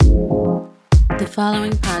The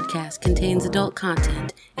following podcast contains adult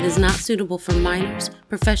content. It is not suitable for minors,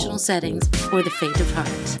 professional settings, or the faint of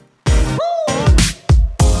heart.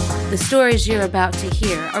 The stories you're about to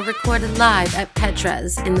hear are recorded live at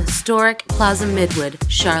Petra's in the historic Plaza Midwood,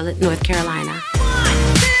 Charlotte, North Carolina. 1,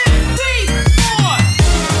 2, 3,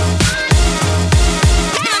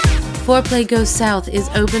 4. Foreplay Goes South is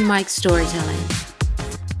open mic storytelling.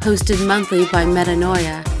 Hosted monthly by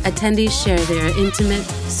Metanoia, attendees share their intimate,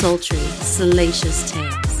 sultry, salacious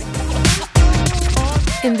tales.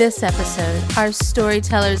 In this episode, our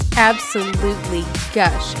storytellers absolutely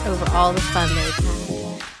gush over all the fun they've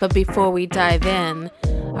had. But before we dive in,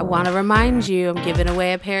 I want to remind you I'm giving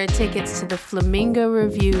away a pair of tickets to the Flamingo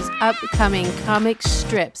Review's upcoming comic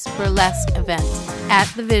strips burlesque event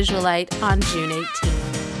at the Visualite on June 18th.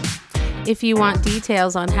 If you want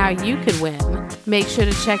details on how you could win, make sure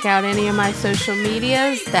to check out any of my social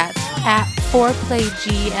medias. That's at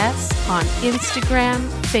ForePlayGS on Instagram,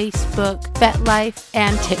 Facebook, FetLife,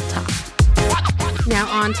 and TikTok. Now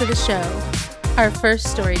on to the show. Our first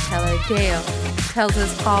storyteller, Gail, tells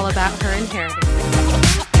us all about her inheritance.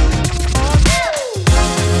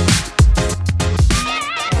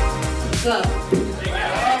 What's up?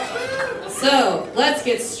 So, let's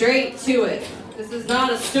get straight to it. This is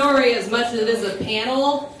not a story as much as it is a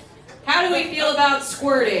panel. How do we feel about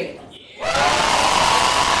squirting?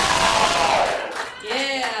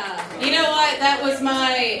 Yeah. You know what? That was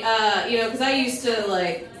my, because I used to,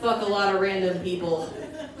 fuck a lot of random people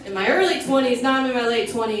in my early 20s. Now I'm in my late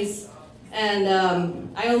 20s. And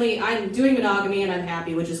I'm doing monogamy and I'm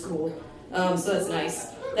happy, which is cool. So that's nice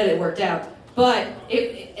that it worked out. But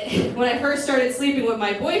when I first started sleeping with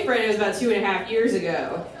my boyfriend, it was about 2.5 years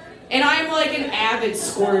ago. And I'm like an avid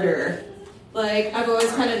squirter. I've always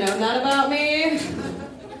kind of known that about me.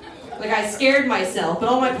 I scared myself. But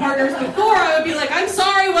all my partners before, I would be like, I'm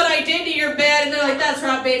sorry what I did to your bed. And they're like, that's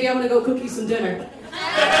right, baby, I'm gonna go cook you some dinner.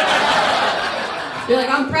 They're like,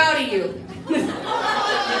 I'm proud of you. So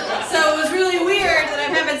it was really weird that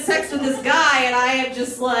I'm having sex with this guy and I am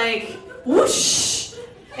just like, whoosh.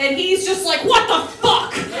 And he's just like, what the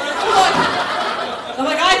fuck? I'm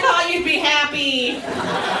like, I thought you'd be happy.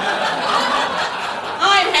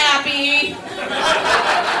 I'm happy.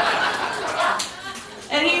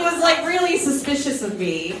 And he was really suspicious of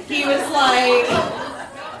me. He's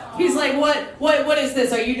like, what is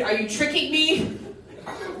this? Are you tricking me?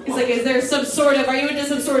 He's like, are you into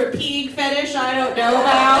some sort of peeing fetish I don't know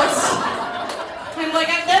about? I'm like,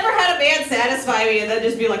 I've never had a man satisfy me and then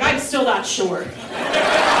just be like, I'm still not sure.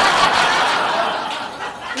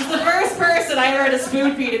 He's the first person I ever had a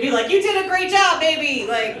spoon feed to be like, you did a great job, baby.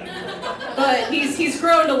 But he's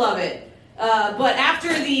grown to love it. But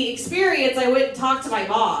after the experience, I went and talked to my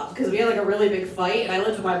mom because we had a really big fight, and I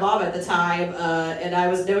lived with my mom at the time, and I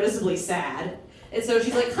was noticeably sad. And so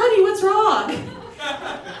she's like, honey, what's wrong?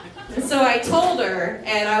 And so I told her,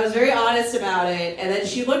 and I was very honest about it, and then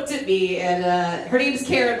she looked at me, and her name's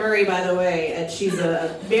Karen Murray, by the way, and she's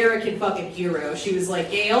an American fucking hero. She was like,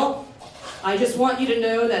 Gail, I just want you to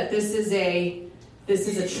know that this is a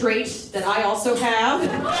trait that I also have.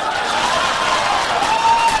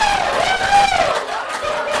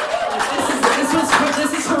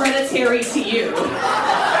 This is hereditary to you.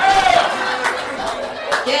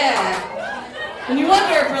 Yeah. And you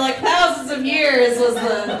wonder for thousands of years was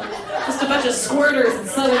just a bunch of squirters in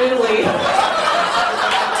southern Italy.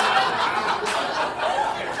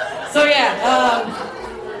 So yeah,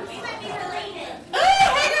 we might be related. Oh,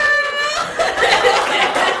 hey girl!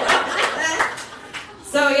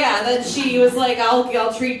 So yeah, then she was like, I'll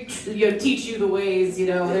teach you the ways,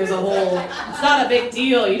 there's a whole, it's not a big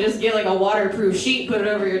deal, you just get a waterproof sheet, put it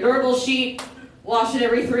over your doorbell sheet, wash it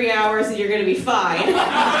every 3 hours and you're gonna be fine.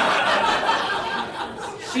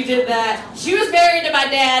 She did that. She was married to my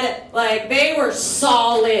dad, they were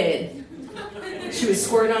solid. She was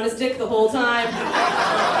squirting on his dick the whole time.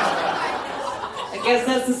 I guess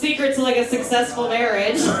that's the secret to a successful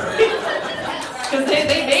marriage. Because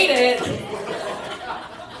they made it.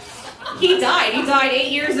 He died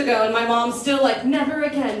 8 years ago, and my mom's still like, never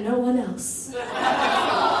again, no one else.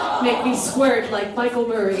 Make me squirt like Michael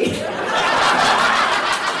Murray. So,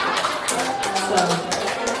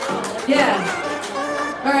 yeah.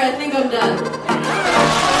 All right, I think I'm done.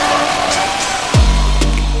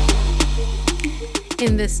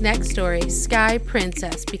 In this next story, Sky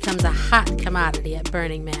Princess becomes a hot commodity at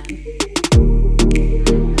Burning Man.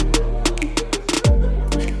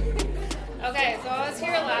 Okay, so I was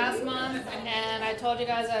here last month, and I told you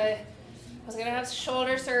guys I was going to have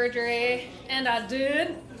shoulder surgery, and I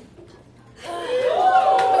did.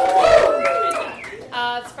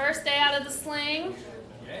 It's first day out of the sling.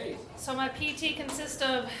 So my PT consists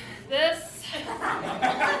of this, and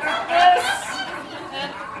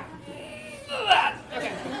that.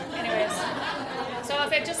 Okay, anyways. So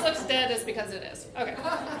if it just looks dead, it's because it is. Okay,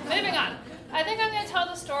 moving on. I think I'm going to tell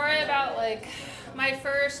the story about, like, my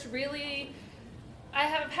first really... I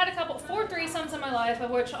have had 4 threesomes in my life, of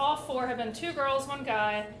which all 4 have been 2 girls, 1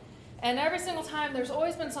 guy. And every single time, there's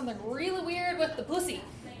always been something really weird with the pussy.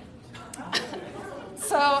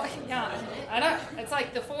 So, yeah, I know. It's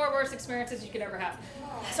like the 4 worst experiences you could ever have.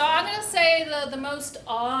 So I'm going to say the most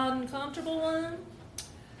uncomfortable one.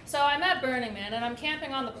 So I'm at Burning Man, and I'm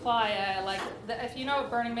camping on the playa. If you know what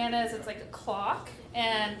Burning Man is, it's like a clock,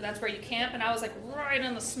 and that's where you camp. And I was like right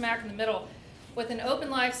in the smack in the middle with an open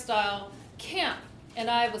lifestyle camp. And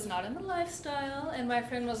I was not in the lifestyle, and my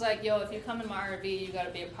friend was like, yo, if you come in my RV, you got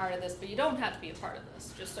to be a part of this, but you don't have to be a part of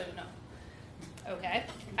this, just so you know. Okay.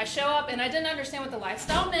 I show up, and I didn't understand what the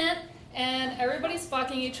lifestyle meant, and everybody's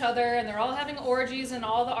fucking each other, and they're all having orgies in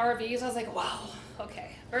all the RVs. I was like, wow,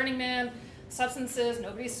 okay. Burning Man, substances,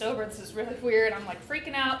 nobody's sober, this is really weird. I'm like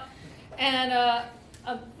freaking out. And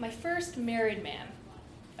my first married man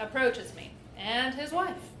approaches me, and his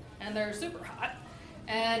wife, and they're super hot.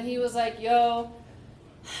 And he was like, yo,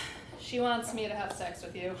 she wants me to have sex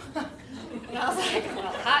with you. And I was like,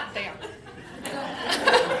 well, hot damn.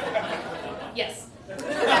 Yes. I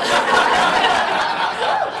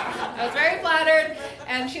was very flattered,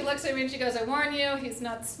 and she looks at me and she goes, I warn you, he's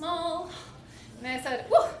not small. And I said,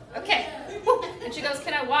 whew, okay. Whew. And she goes,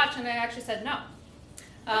 can I watch? And I actually said no.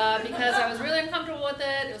 Because I was really uncomfortable with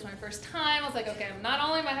it. It was my first time. I was like, okay, not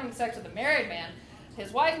only am I having sex with a married man,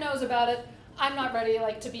 his wife knows about it. I'm not ready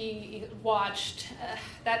to be watched.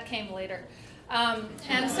 That came later.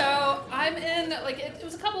 And so I'm in, it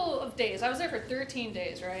was a couple of days. I was there for 13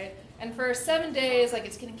 days, right? And for 7 days,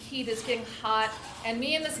 it's getting heated, it's getting hot. And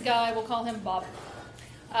me and this guy, we'll call him Bob.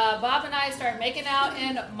 Bob and I start making out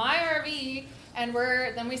in my RV, and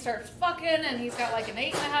then we start fucking, and he's got an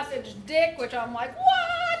 8.5-inch dick, which I'm like,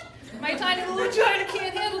 what? My tiny little vagina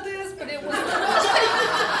can't handle this, but it was.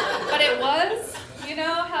 But it was. You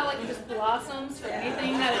know how it just blossoms for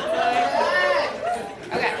anything that it's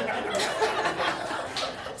like? Okay.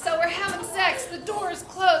 So we're having sex, the door is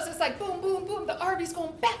closed, it's like boom, boom, boom, the RV's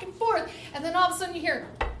going back and forth, and then all of a sudden you hear,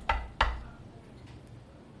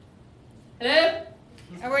 hello?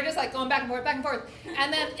 And we're just going back and forth, back and forth.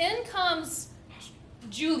 And then in comes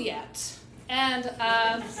Juliet. And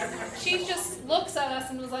she just looks at us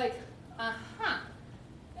and was like, uh-huh.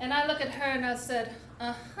 And I look at her and I said,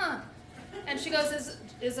 uh-huh. And she goes,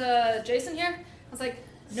 is Jason here? I was like,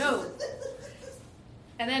 no.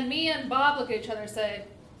 And then me and Bob look at each other and say,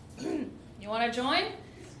 you want to join?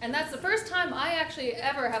 And that's the first time I actually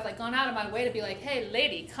ever have gone out of my way to be like, hey,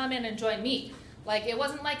 lady, come in and join me. It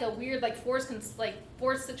wasn't a weird forced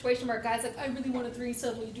situation where a guy's like, I really want a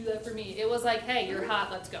threesome, will you do that for me? It was like, hey, you're hot,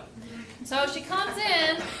 let's go. So she comes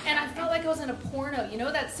in, and I felt like I was in a porno. You know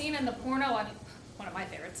that scene in the porno, one of my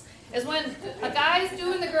favorites, is when a guy's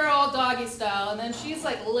doing the girl doggy style, and then she's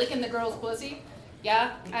licking the girl's pussy.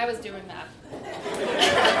 Yeah, I was doing that.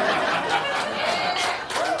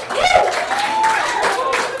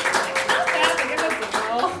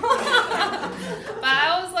 But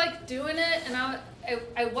I was doing it, and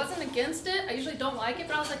I wasn't against it. I usually don't like it,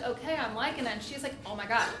 but I was like, okay, I'm liking it. And she's like, oh my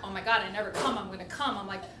god, I never come. I'm gonna come. I'm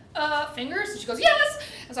like, fingers? And she goes, yes.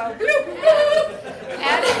 And so I bloop, bloop.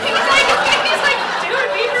 And he's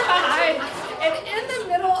doing me from behind. And in the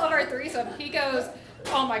middle of our threesome, he goes,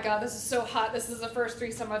 oh my god, this is so hot. This is the first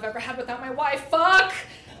threesome I've ever had without my wife. Fuck.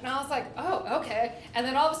 And I was like, oh, okay. And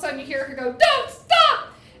then all of a sudden you hear her go, don't stop.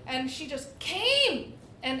 And she just came.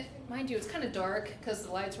 And mind you, it's kind of dark because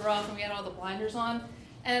the lights were off and we had all the blinders on.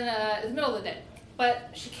 And it's the middle of the day.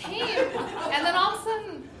 But she came, and then all of a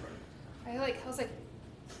sudden, I was like,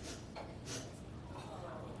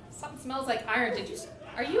 something smells like iron.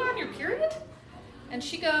 Are you on your period? And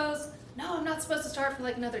she goes, no, I'm not supposed to start for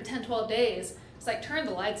another 10, 12 days. It's like, turn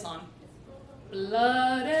the lights on.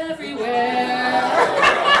 Blood everywhere.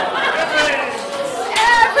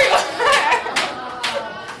 Everywhere.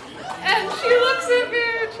 And she looks at me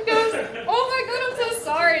and she goes, oh my god, I'm so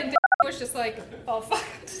sorry. And was just like, oh fuck.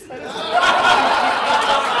 Just let it go.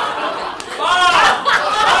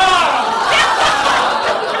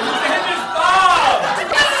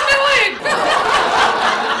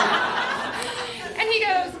 And he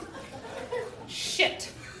goes,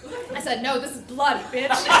 shit. I said, no, this is blood, bitch.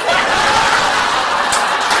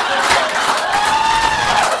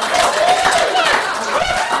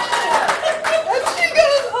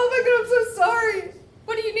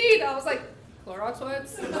 I was like, Clorox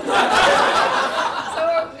wipes? So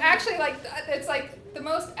actually, it's the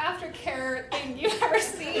aftercare thing you've ever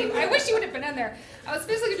seen. I wish you would have been in there. I was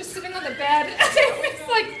basically just sitting on the bed, and it was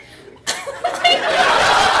like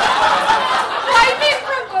wiping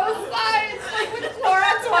from both sides, like with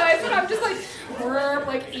Clorox wipes, and I'm just like, burp,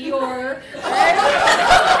 like Eeyore. Right?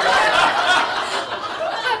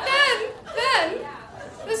 But then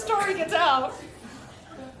the story gets out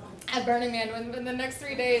at Burning Man. When the next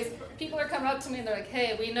 3 days, people are coming up to me and they're like,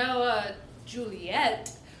 hey, we know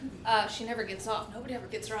Juliet. She never gets off. Nobody ever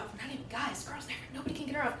gets her off. Not even guys, girls, nobody can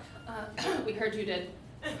get her off. We heard you did.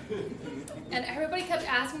 And everybody kept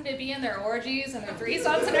asking to be in their orgies and their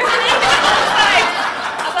threesomes and everything.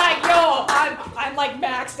 I was like, yo, I'm like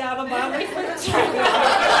maxed out on my OnlyFans right now.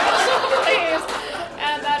 Please.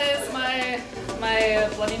 And that is my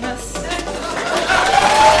bloody mess.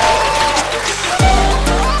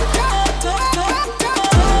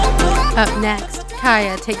 Up next,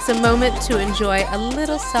 Kaya takes a moment to enjoy a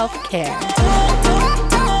little self-care.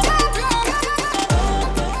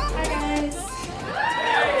 Hi guys.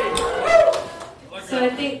 So I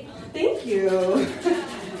think, thank you.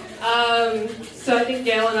 So I think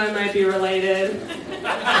Gail and I might be related.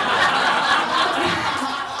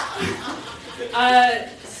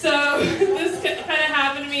 So this kind of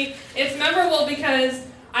happened to me. It's memorable because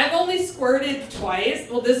I've only squirted twice.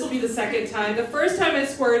 Well, this will be the second time. The first time I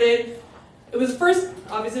squirted,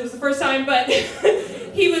 obviously it was the first time, but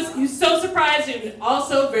he was so surprised and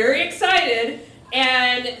also very excited.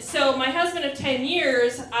 And so my husband of 10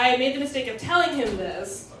 years, I made the mistake of telling him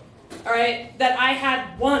this, all right, that I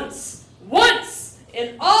had once,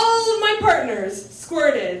 and all of my partners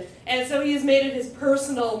squirted. And so he has made it his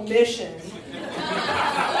personal mission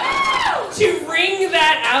to wring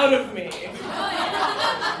that out of me.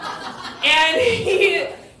 And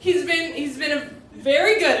he's been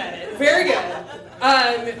very good at it, very good.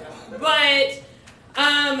 But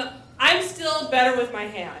I'm still better with my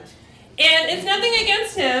hand. And it's nothing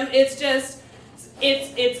against him. It's just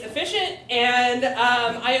it's efficient. And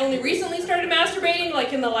I only recently started masturbating,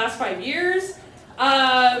 like in the last 5 years.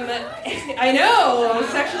 I know, I'm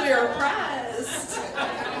sexually repressed.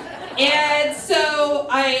 And so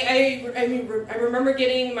I remember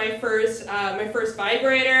getting my first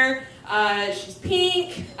vibrator. She's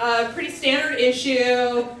pink, pretty standard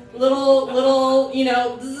issue, little,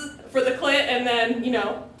 for the clit, and then,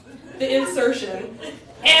 the insertion.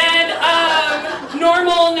 And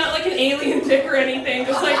normal, not like an alien dick or anything,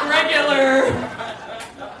 just like regular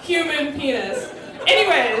human penis.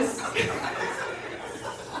 Anyways.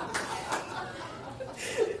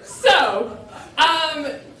 So,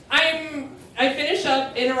 I finish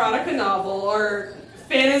up an erotica novel or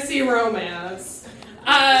fantasy romance.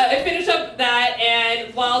 I finished up that,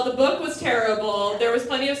 and while the book was terrible, there was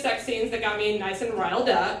plenty of sex scenes that got me nice and riled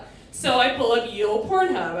up. So I pull up ye olde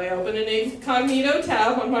Pornhub. I open an incognito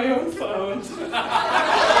tab on my own phone.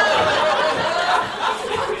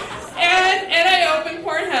 and I open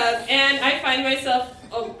Pornhub, and I find myself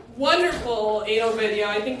a wonderful anal video.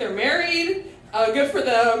 I think they're married. Good for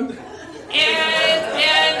them.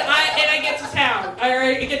 And I get to town.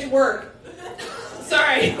 I get to work.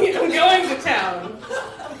 Sorry, I'm going to town.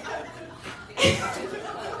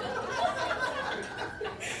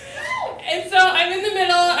 And so I'm in the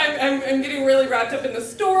middle. I'm getting really wrapped up in the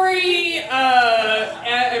story.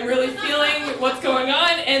 And I'm really feeling what's going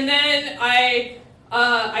on. And then I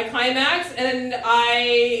climax, and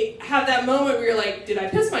I have that moment where you're like, did I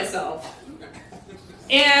piss myself?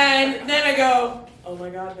 And then I go, oh my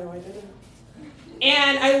God, no, I didn't.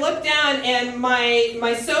 And I look down, and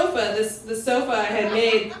my sofa, the sofa I had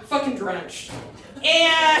made, fucking drenched.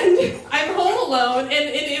 And I'm home alone, and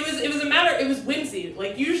it was whimsy.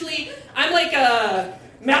 Like, usually, I'm like a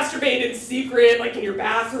masturbate in secret, like in your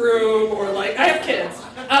bathroom, or like, I have kids.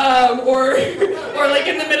 Or like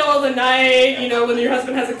in the middle of the night, when your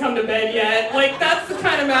husband hasn't come to bed yet. Like, that's the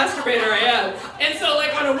kind of masturbator I am. And so,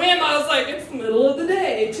 like, on a whim, I was like, it's the middle of the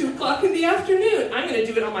day, 2 o'clock in the afternoon. I'm gonna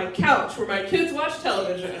do it on my couch where my kids watch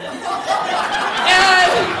television.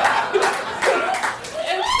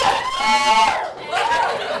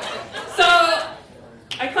 So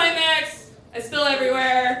I climax, I spill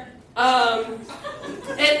everywhere, and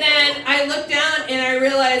then I look down and I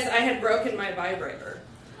realize I had broken my vibrator.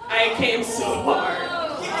 I came so hard.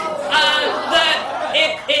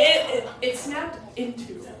 It snapped in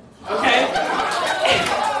two, okay?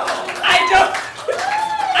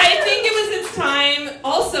 I think it was its time.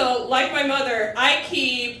 Also, like my mother, I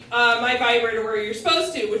keep my vibrator where you're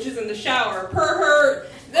supposed to, which is in the shower. Per her,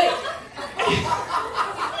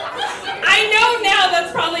 I know now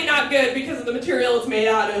that's probably not good because of the material it's made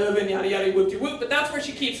out of and yada yada whoop de whoop, but that's where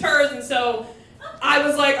she keeps hers, and so I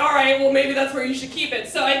was like, all right, well, maybe that's where you should keep it.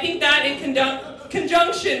 So I think that in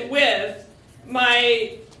conjunction with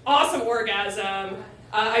my awesome orgasm,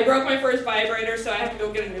 I broke my first vibrator, so I have to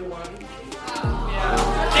go get a new one. Yeah.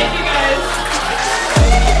 Thank you,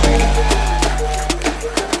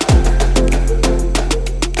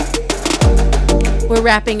 guys. We're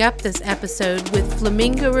wrapping up this episode with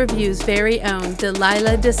Flamingo Review's very own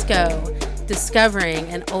Delilah Disco, discovering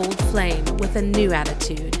an old flame with a new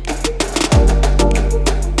attitude.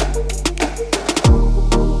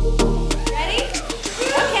 Ready?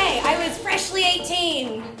 Okay, I was freshly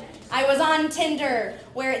 18. I was on Tinder,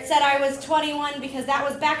 where it said I was 21 because that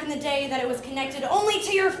was back in the day that it was connected only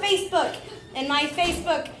to your Facebook. And my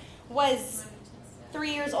Facebook was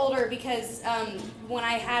 3 years older because when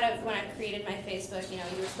I created my Facebook, you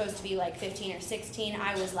were supposed to be like 15 or 16.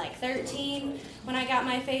 I was like 13 when I got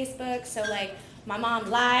my Facebook. So like my mom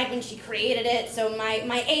lied when she created it. So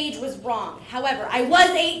my age was wrong. However, I was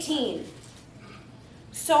 18.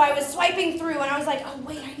 So I was swiping through and I was like, oh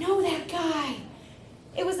wait, I know that guy.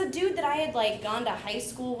 It was a dude that I had like gone to high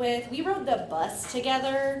school with. We rode the bus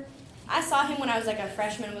together. I saw him when I was like a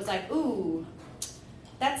freshman and was like, ooh,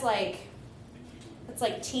 that's like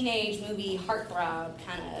teenage movie heartthrob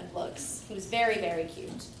kind of looks. He was very, very cute.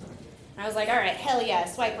 And I was like, all right, hell yeah,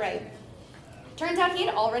 swipe right. Turns out he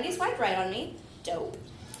had already swiped right on me. Dope.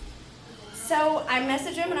 So I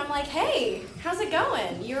message him and I'm like, hey, how's it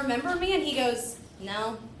going? You remember me? And he goes,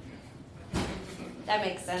 no. That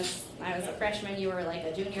makes sense. I was a freshman, you were like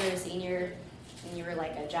a junior or senior, and you were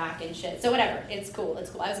like a jock and shit. So whatever, it's cool.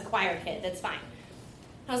 I was a choir kid, that's fine.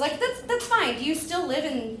 I was like, that's fine. Do you still live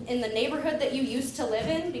in the neighborhood that you used to live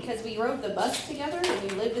in? Because we rode the bus together and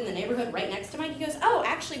you lived in the neighborhood right next to mine. He goes, oh,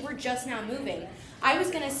 actually, we're just now moving. I was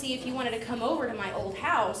going to see if you wanted to come over to my old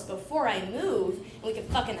house before I move and we could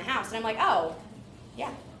fuck in the house. And I'm like, oh,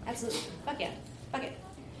 yeah, absolutely. Fuck yeah. Fuck it.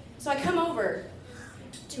 So I come over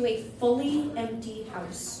to a fully empty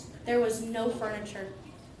house. There was no furniture.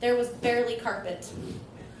 There was barely carpet.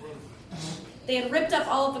 They had ripped up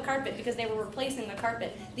all of the carpet because they were replacing the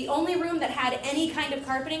carpet. The only room that had any kind of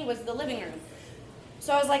carpeting was the living room.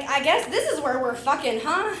 So I was like, I guess this is where we're fucking,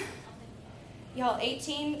 huh? Y'all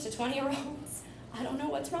 18 to 20-year-olds, I don't know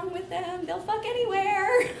what's wrong with them. They'll fuck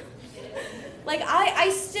anywhere. Like,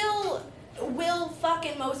 I still will fuck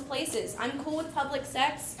in most places. I'm cool with public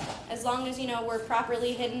sex as long as, we're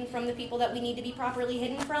properly hidden from the people that we need to be properly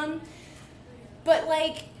hidden from. But,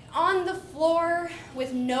 like, on the floor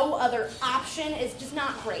with no other option is just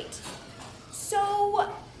not great.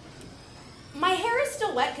 So my hair is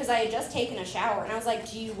still wet because I had just taken a shower, and I was like,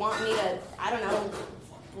 do you want me to,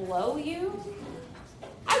 blow you?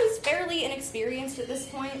 I was fairly inexperienced at this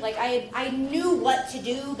point. Like, I knew what to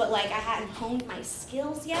do, but, like, I hadn't honed my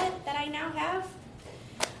skills yet that I now have.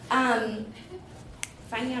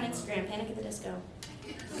 Find me on Instagram, Panic at the Disco.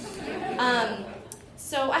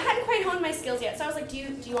 So I hadn't quite honed my skills yet, so I was like, do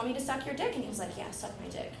you want me to suck your dick? And he was like, yeah, suck my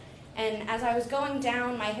dick. And as I was going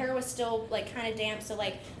down, my hair was still, like, kind of damp, so,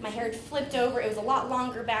 like, my hair had flipped over. It was a lot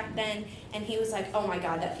longer back then, and he was like, oh, my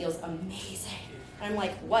God, that feels amazing. And I'm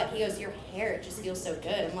like, what? He goes, your hair, it just feels so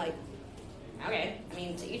good. I'm like, okay, I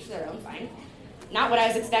mean, to each their own, fine. Not what I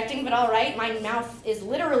was expecting, but all right. My mouth is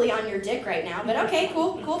literally on your dick right now, but okay,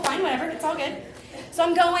 cool, fine, whatever, it's all good. So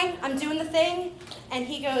I'm doing the thing, and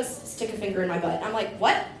he goes, stick a finger in my butt. I'm like,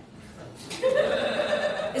 what?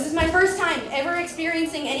 This is my first time ever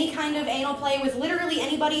experiencing any kind of anal play with literally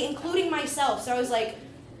anybody, including myself. So I was like,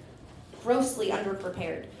 grossly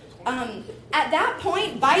underprepared. At that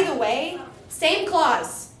point, by the way, same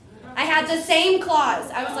clause. I had the same clause.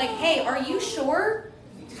 I was like, hey, are you sure?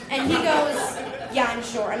 And he goes, yeah, I'm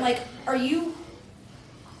sure. I'm like, are you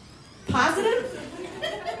positive?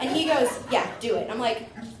 And he goes, yeah, do it. I'm like,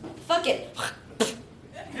 fuck it.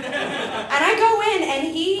 And I go in, and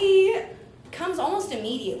he comes almost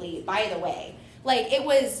immediately, by the way. Like, it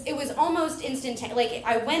was almost instantaneous. Like,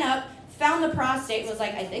 I went up, found the prostate, and was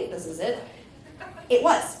like, I think this is it. It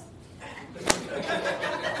was.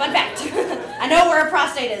 Fun fact. I know where a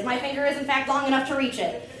prostate is. My finger is, in fact, long enough to reach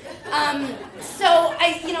it. So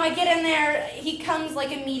I get in there. He comes,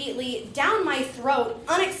 like, immediately down my throat,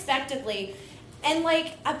 unexpectedly. And,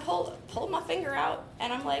 like, I pulled my finger out,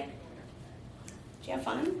 and I'm like, did you have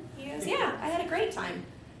fun? He goes, yeah, I had a great time.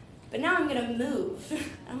 But now I'm going to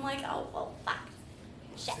move. I'm like, oh, well, fuck.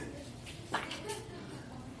 Shit. Fuck.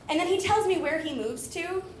 And then he tells me where he moves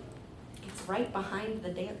to. It's right behind the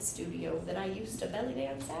dance studio that I used to belly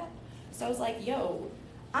dance at. So I was like, yo,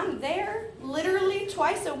 I'm there literally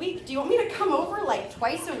twice a week. Do you want me to come over like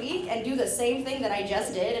twice a week and do the same thing that I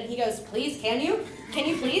just did? And he goes, please, can you? Can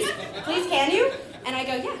you please? Please, can you? And I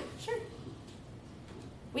go, yeah, sure.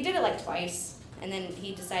 we did it like twice, and then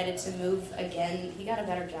he decided to move again. He got a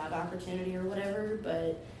better job opportunity or whatever,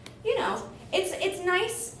 but, you know, it's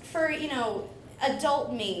nice for, you know,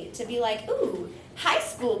 adult me to be like, ooh, high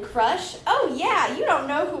school crush? Oh yeah, you don't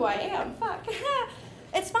know who I am, fuck.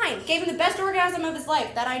 It's fine. Gave him the best orgasm of his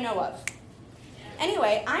life that I know of.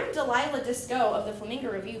 Anyway, I'm Delilah Disco of the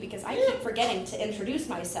Flamingo Review because I keep forgetting to introduce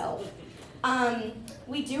myself.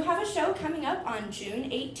 We do have a show coming up on June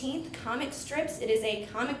 18th, Comic Strips. It is a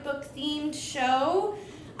comic book themed show.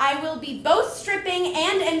 I will be both stripping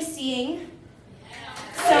and emceeing.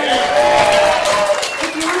 So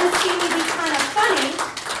if you want to see me be kind of funny,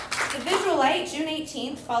 The Visual Light, June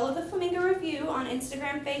 18th. Follow the Flamingo Review on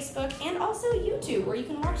Instagram, Facebook, and also YouTube, where you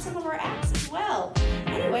can watch some of our acts as well.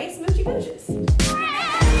 Anyway, smoochy booches.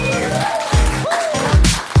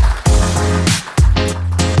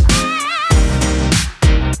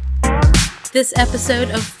 This episode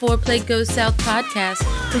of Foreplay Goes South podcast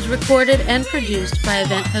was recorded and produced by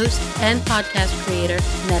event host and podcast creator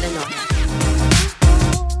Metanoia.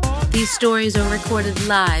 These stories are recorded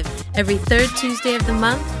live every third Tuesday of the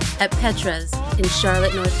month at Petra's in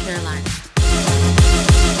Charlotte, North Carolina.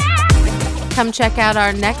 Come check out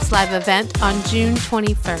our next live event on June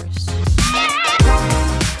 21st.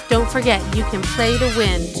 Don't forget, you can play to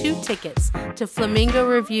win 2 tickets to Flamingo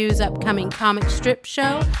Review's upcoming comic strip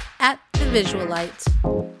show at the Visual Light.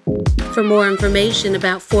 For more information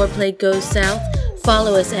about Foreplay Goes South,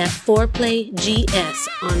 follow us at ForePlayGS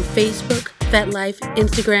on Facebook, FetLife,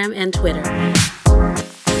 Instagram, and Twitter.